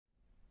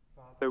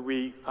that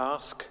we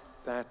ask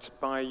that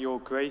by your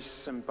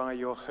grace and by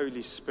your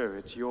Holy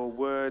Spirit, your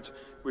word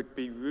would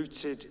be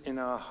rooted in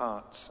our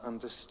hearts,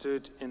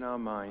 understood in our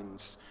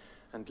minds,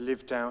 and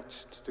lived out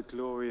to the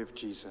glory of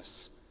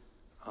Jesus.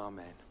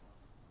 Amen.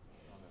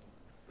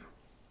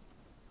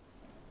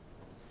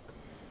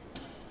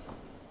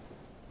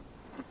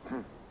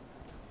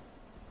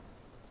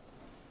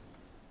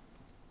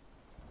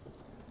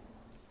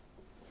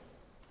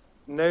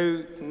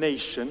 No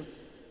nation,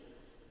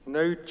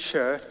 no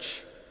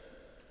church,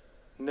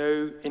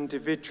 no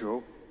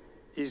individual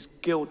is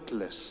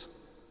guiltless.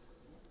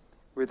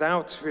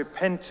 Without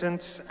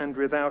repentance and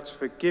without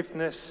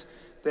forgiveness,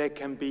 there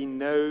can be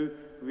no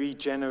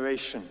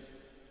regeneration.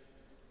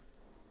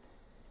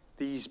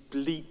 These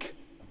bleak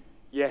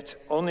yet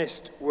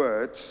honest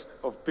words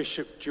of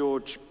Bishop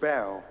George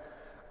Bell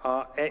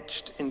are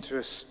etched into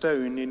a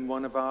stone in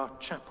one of our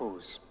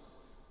chapels.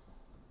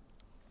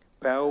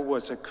 Bell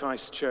was a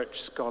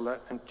Christchurch scholar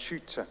and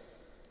tutor,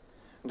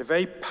 and a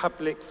very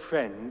public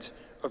friend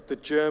of the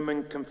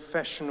German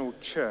confessional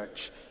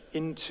church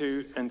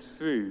into and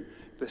through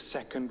the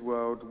Second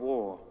World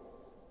War.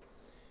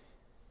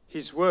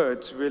 His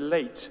words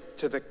relate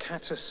to the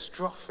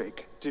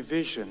catastrophic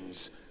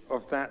divisions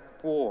of that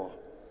war,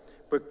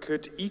 but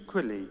could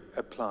equally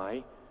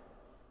apply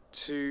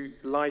to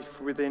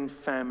life within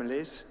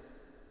families,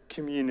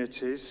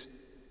 communities,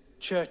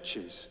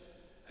 churches,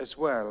 as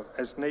well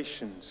as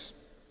nations.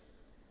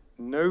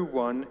 No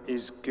one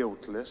is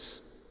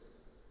guiltless.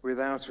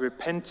 Without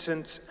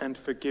repentance and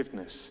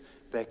forgiveness,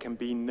 there can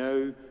be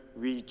no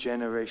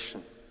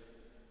regeneration.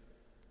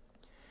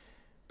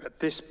 But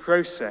this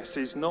process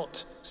is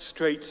not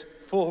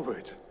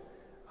straightforward,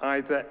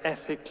 either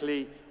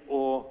ethically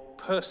or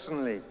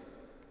personally.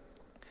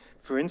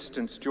 For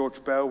instance,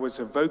 George Bell was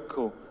a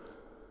vocal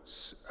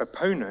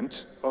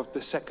opponent of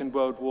the Second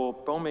World War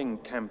bombing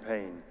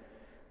campaign,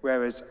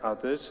 whereas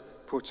others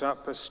put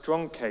up a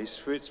strong case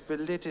for its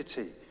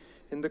validity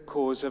in the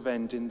cause of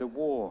ending the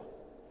war.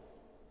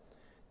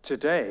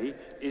 Today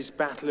is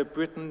Battle of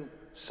Britain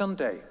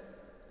Sunday,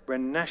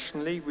 when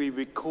nationally we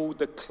recall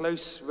the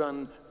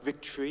close-run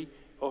victory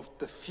of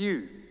the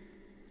few.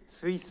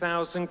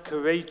 3,000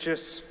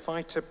 courageous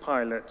fighter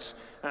pilots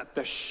at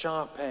the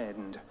sharp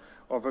end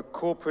of a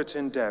corporate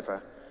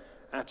endeavour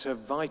at a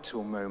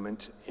vital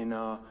moment in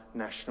our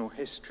national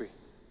history.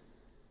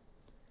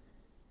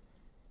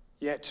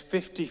 Yet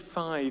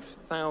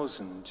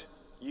 55,000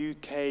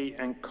 UK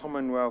and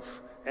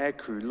Commonwealth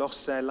aircrew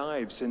lost their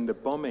lives in the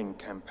bombing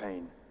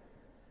campaign.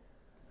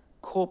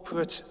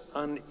 Corporate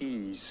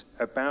unease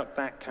about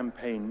that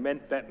campaign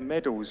meant that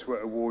medals were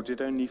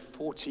awarded only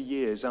 40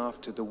 years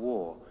after the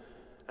war,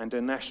 and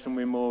a national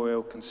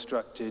memorial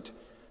constructed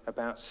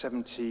about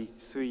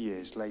 73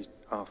 years late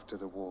after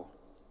the war.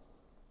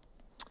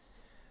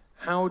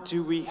 How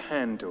do we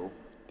handle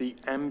the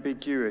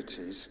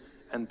ambiguities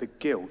and the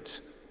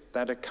guilt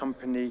that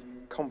accompany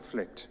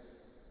conflict?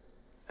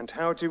 And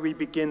how do we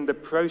begin the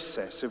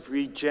process of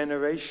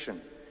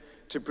regeneration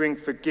to bring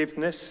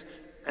forgiveness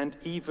and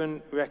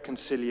even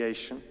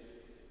reconciliation,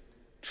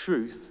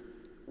 truth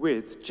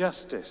with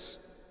justice?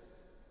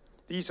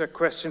 These are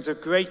questions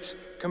of great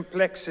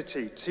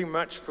complexity, too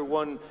much for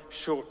one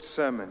short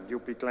sermon, you'll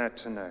be glad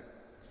to know.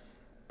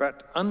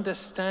 But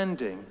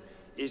understanding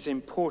is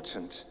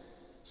important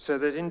so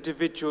that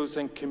individuals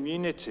and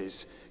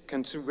communities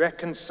can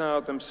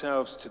reconcile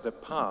themselves to the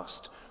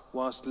past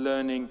whilst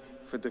learning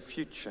for the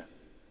future.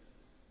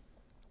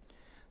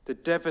 The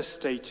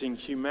devastating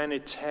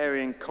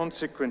humanitarian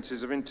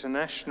consequences of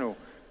international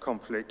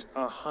conflict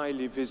are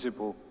highly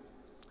visible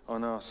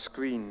on our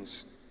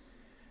screens,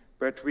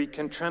 but we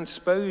can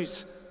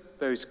transpose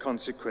those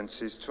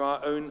consequences to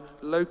our own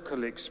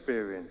local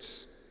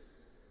experience.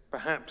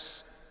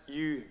 Perhaps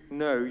you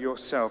know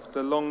yourself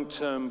the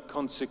long-term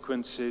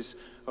consequences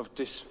of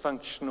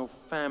dysfunctional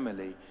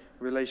family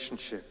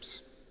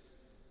relationships,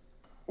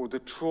 or the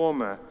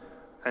trauma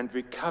and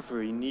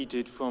recovery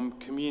needed from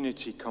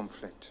community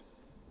conflict.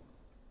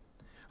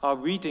 Our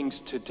readings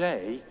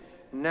today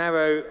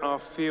narrow our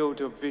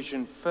field of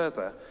vision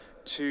further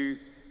to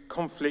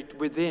conflict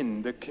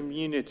within the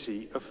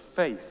community of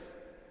faith.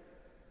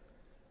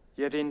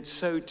 Yet in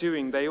so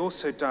doing, they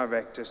also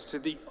direct us to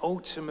the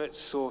ultimate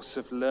source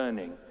of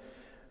learning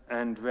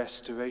and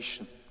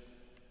restoration.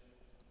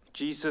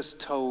 Jesus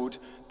told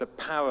the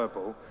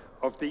parable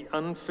of the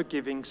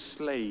unforgiving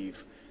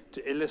slave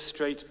to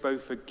illustrate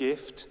both a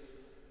gift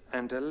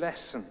and a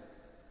lesson.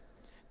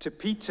 To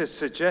Peter's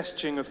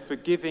suggestion of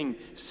forgiving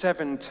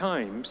 7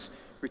 times,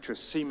 which was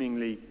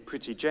seemingly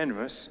pretty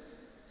generous,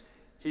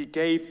 he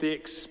gave the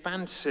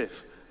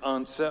expansive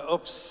answer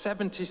of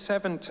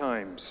 77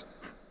 times.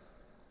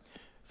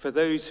 For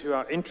those who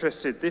are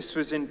interested, this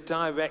was in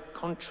direct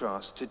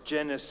contrast to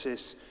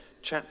Genesis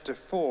chapter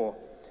 4,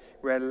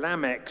 where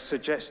Lamech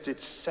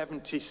suggested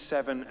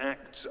 77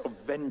 acts of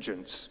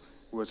vengeance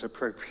was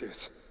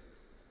appropriate.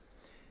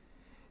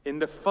 In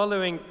the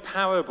following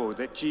parable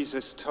that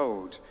Jesus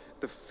told,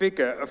 the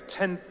figure of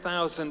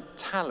 10,000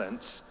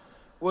 talents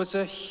was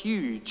a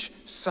huge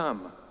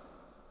sum.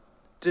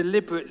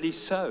 deliberately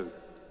so,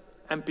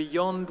 and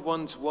beyond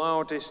one's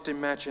wildest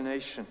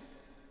imagination.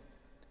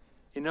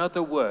 In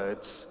other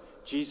words,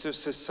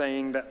 Jesus is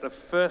saying that the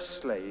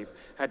first slave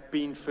had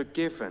been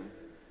forgiven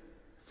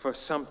for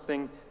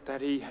something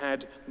that he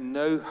had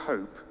no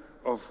hope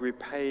of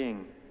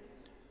repaying.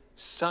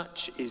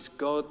 Such is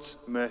God's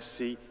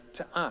mercy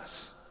to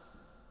us.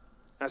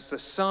 As the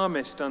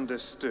psalmist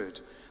understood,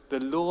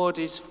 the Lord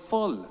is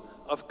full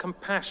of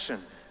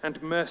compassion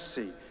and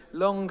mercy,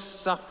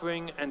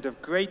 long-suffering and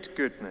of great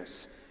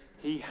goodness.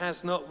 He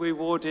has not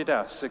rewarded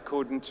us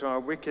according to our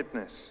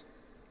wickedness.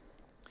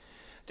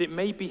 It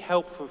may be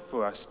helpful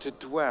for us to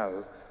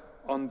dwell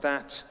on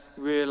that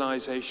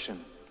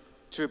realization,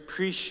 to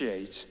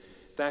appreciate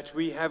that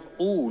we have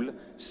all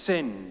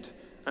sinned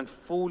and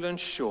fallen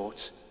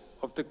short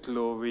of the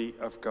glory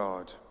of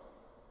God.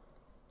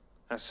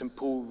 As St.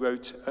 Paul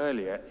wrote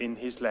earlier in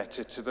his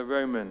letter to the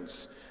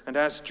Romans, and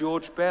as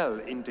George Bell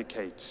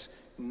indicates,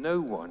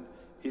 no one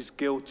is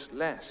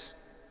guiltless.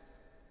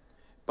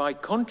 By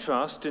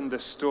contrast, in the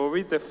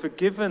story, the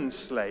forgiven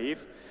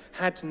slave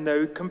had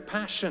no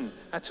compassion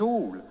at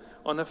all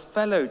on a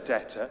fellow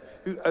debtor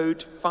who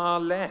owed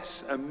far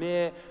less, a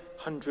mere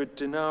 100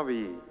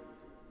 denarii.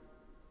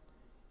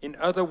 In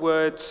other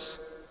words,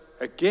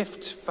 a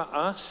gift for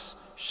us,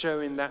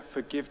 showing that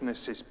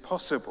forgiveness is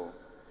possible,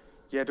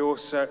 yet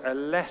also a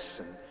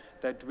lesson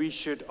that we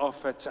should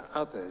offer to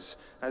others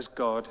as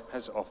God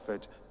has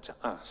offered to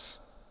us.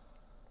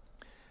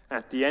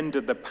 At the end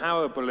of the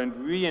parable and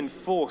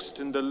reinforced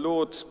in the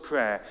Lord's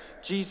Prayer,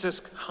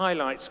 Jesus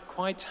highlights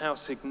quite how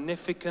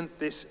significant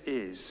this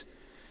is,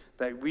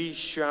 that we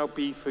shall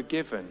be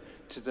forgiven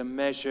to the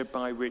measure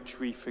by which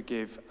we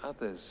forgive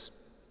others.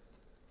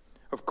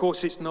 Of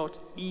course, it's not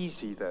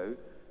easy, though,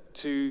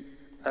 to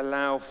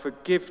allow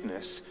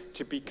forgiveness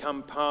to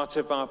become part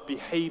of our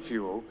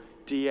behavioral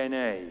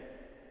DNA,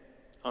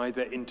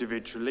 either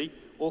individually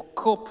or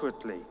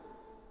corporately.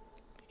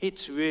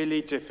 It's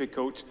really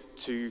difficult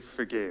to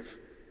forgive.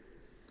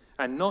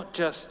 And not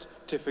just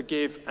to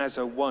forgive as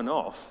a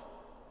one-off,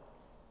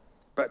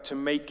 but to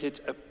make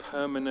it a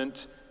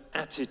permanent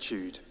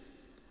attitude,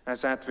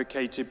 as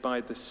advocated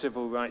by the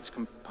civil rights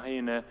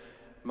campaigner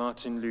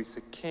Martin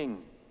Luther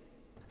King.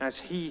 As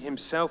he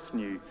himself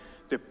knew,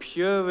 the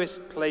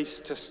purest place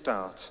to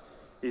start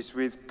is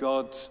with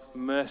God's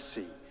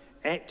mercy,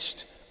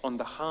 etched on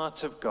the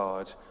heart of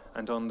God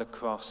and on the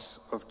cross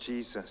of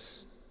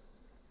Jesus.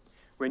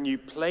 When you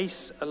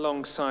place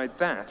alongside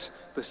that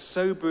the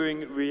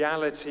sobering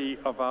reality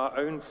of our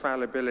own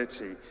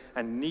fallibility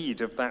and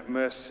need of that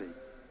mercy,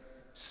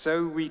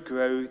 so we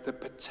grow the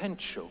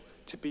potential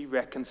to be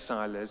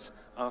reconcilers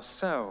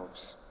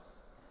ourselves.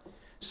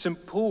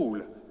 St.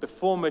 Paul, the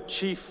former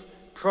chief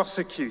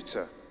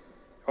prosecutor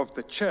of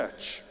the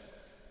church,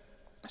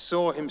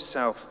 saw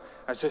himself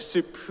as a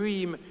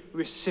supreme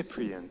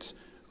recipient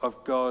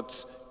of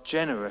God's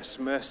generous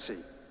mercy.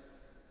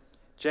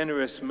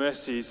 Generous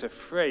mercy is a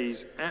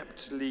phrase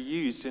aptly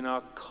used in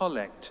our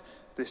collect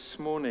this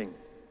morning,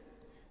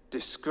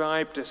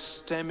 described as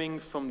stemming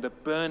from the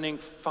burning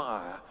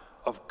fire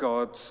of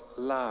God's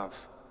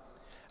love.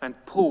 And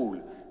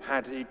Paul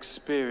had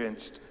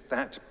experienced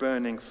that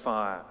burning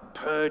fire,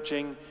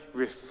 purging,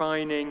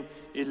 refining,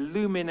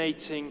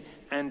 illuminating,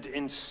 and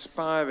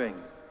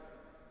inspiring.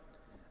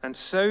 And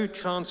so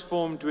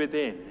transformed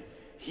within,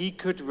 he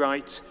could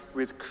write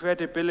with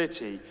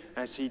credibility,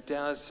 as he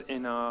does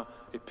in our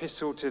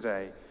epistle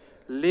today,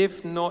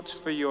 "Live not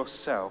for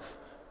yourself,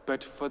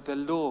 but for the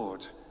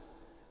Lord,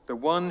 the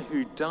one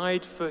who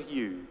died for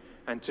you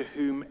and to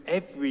whom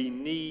every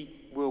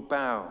knee will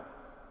bow."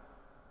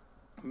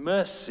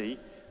 Mercy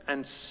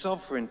and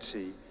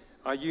sovereignty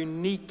are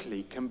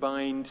uniquely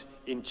combined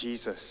in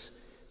Jesus,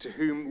 to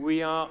whom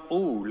we are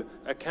all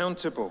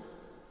accountable.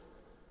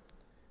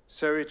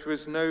 So it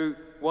was no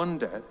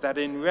wonder that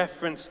in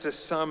reference to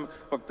some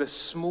of the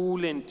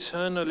small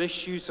internal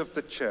issues of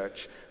the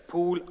church,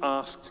 Paul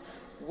asked,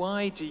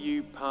 "Why do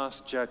you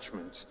pass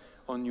judgment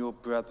on your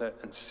brother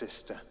and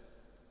sister?"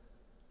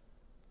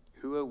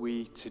 Who are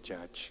we to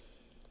judge?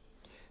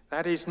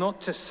 That is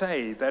not to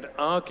say that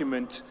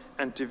argument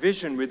and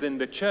division within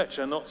the church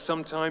are not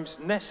sometimes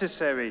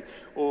necessary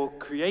or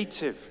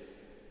creative.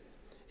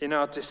 In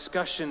our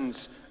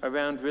discussions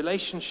around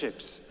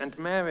relationships and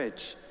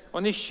marriage,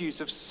 on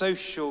issues of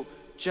social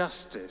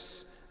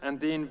justice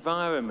and the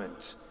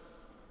environment,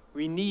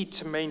 we need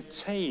to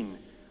maintain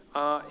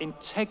our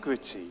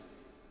integrity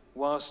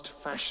whilst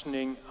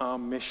fashioning our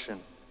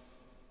mission.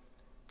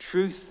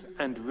 Truth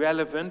and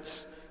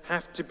relevance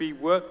have to be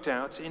worked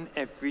out in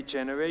every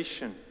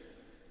generation.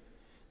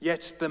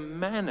 Yet the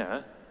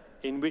manner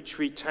in which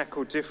we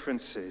tackle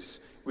differences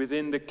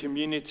within the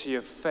community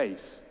of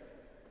faith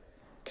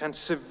can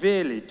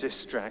severely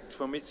distract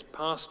from its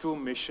pastoral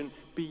mission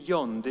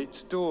beyond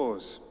its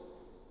doors.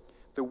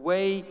 The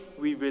way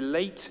we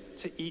relate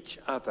to each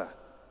other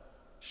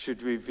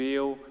should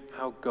reveal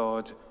how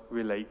God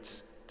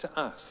relates to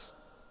us.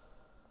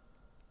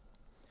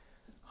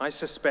 I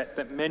suspect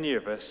that many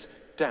of us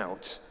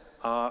doubt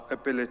our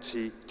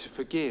ability to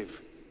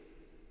forgive,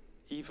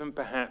 even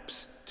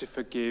perhaps to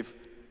forgive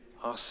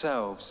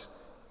ourselves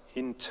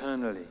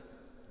internally.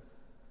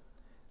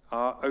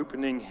 Our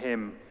opening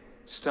hymn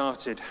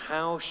started,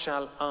 "How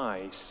shall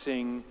I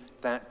sing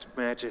that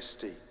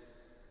majesty?"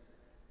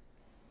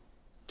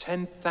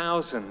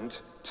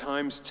 10,000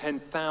 times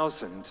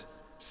 10,000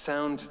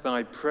 sound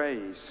thy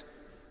praise,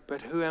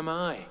 but who am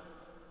I?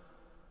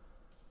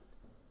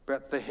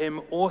 But the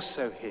hymn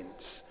also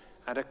hints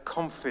at a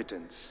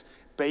confidence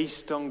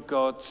based on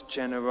God's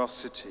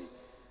generosity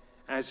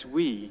as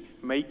we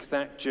make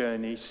that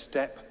journey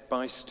step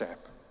by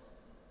step.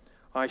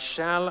 I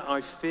shall,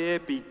 I fear,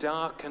 be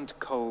dark and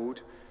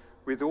cold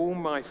with all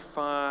my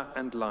fire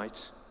and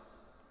light.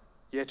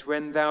 Yet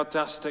when thou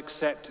dost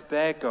accept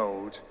their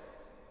gold,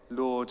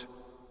 Lord,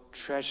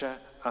 treasure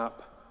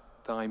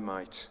up thy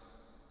might.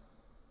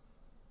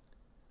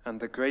 And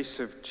the grace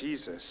of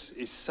Jesus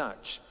is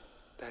such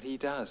that he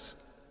does.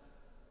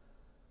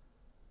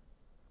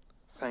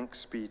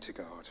 Thanks be to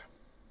God.